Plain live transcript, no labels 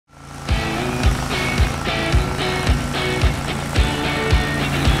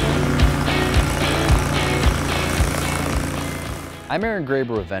I'm Aaron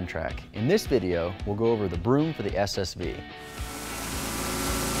Graber with Ventrac. In this video, we'll go over the broom for the SSV.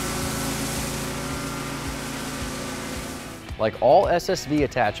 Like all SSV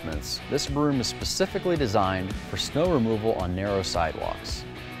attachments, this broom is specifically designed for snow removal on narrow sidewalks.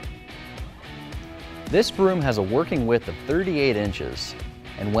 This broom has a working width of 38 inches,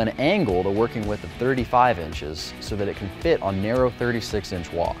 and when angled, a working width of 35 inches, so that it can fit on narrow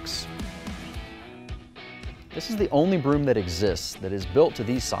 36-inch walks. This is the only broom that exists that is built to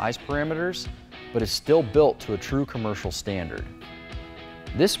these size parameters, but is still built to a true commercial standard.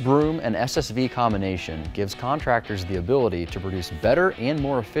 This broom and SSV combination gives contractors the ability to produce better and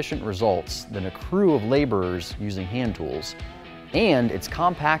more efficient results than a crew of laborers using hand tools, and it's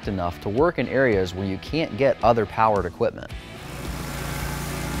compact enough to work in areas where you can't get other powered equipment.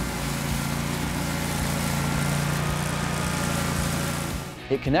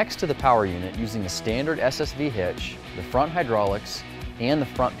 It connects to the power unit using the standard SSV hitch, the front hydraulics, and the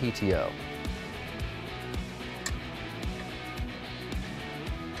front PTO.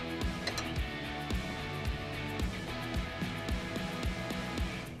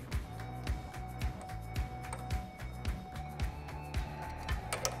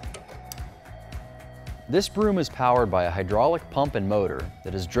 This broom is powered by a hydraulic pump and motor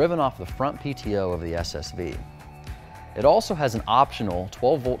that is driven off the front PTO of the SSV. It also has an optional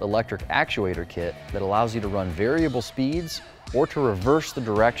 12-volt electric actuator kit that allows you to run variable speeds or to reverse the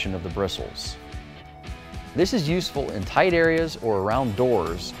direction of the bristles. This is useful in tight areas or around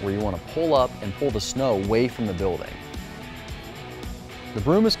doors where you want to pull up and pull the snow away from the building. The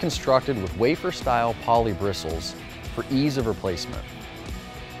broom is constructed with wafer-style poly bristles for ease of replacement.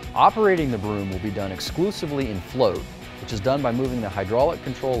 Operating the broom will be done exclusively in float, which is done by moving the hydraulic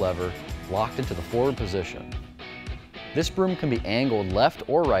control lever locked into the forward position. This broom can be angled left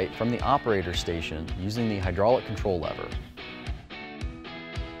or right from the operator station using the hydraulic control lever.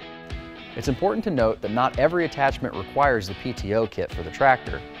 It's important to note that not every attachment requires the PTO kit for the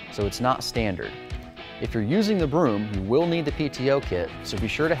tractor, so it's not standard. If you're using the broom, you will need the PTO kit, so be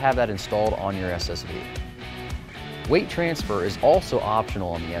sure to have that installed on your SSV. Weight transfer is also optional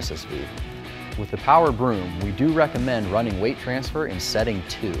on the SSV. With the power broom, we do recommend running weight transfer in setting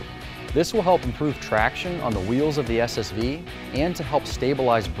 2. This will help improve traction on the wheels of the SSV and to help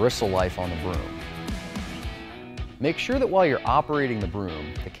stabilize bristle life on the broom. Make sure that while you're operating the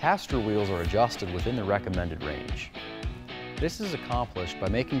broom, the castor wheels are adjusted within the recommended range. This is accomplished by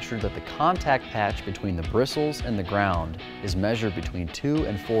making sure that the contact patch between the bristles and the ground is measured between 2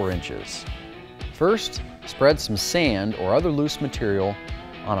 and 4 inches. First, spread some sand or other loose material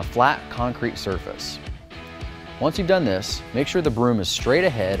on a flat concrete surface. Once you've done this, make sure the broom is straight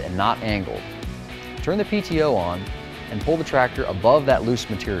ahead and not angled. Turn the PTO on and pull the tractor above that loose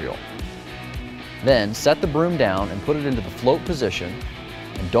material. Then set the broom down and put it into the float position,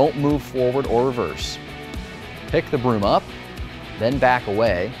 and don't move forward or reverse. Pick the broom up, then back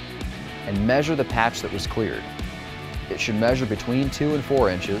away, and measure the patch that was cleared. It should measure between 2 and 4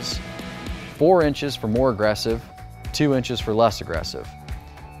 inches, 4 inches for more aggressive, 2 inches for less aggressive.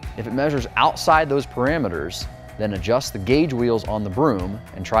 If it measures outside those parameters, then adjust the gauge wheels on the broom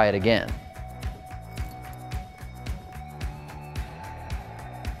and try it again.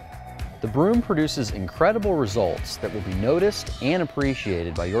 The broom produces incredible results that will be noticed and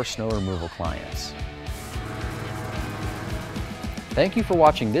appreciated by your snow removal clients. Thank you for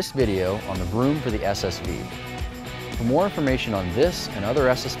watching this video on the broom for the SSV. For more information on this and other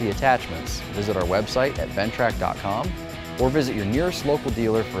SSV attachments, visit our website at ventrac.com or visit your nearest local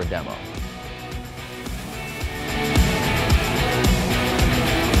dealer for a demo.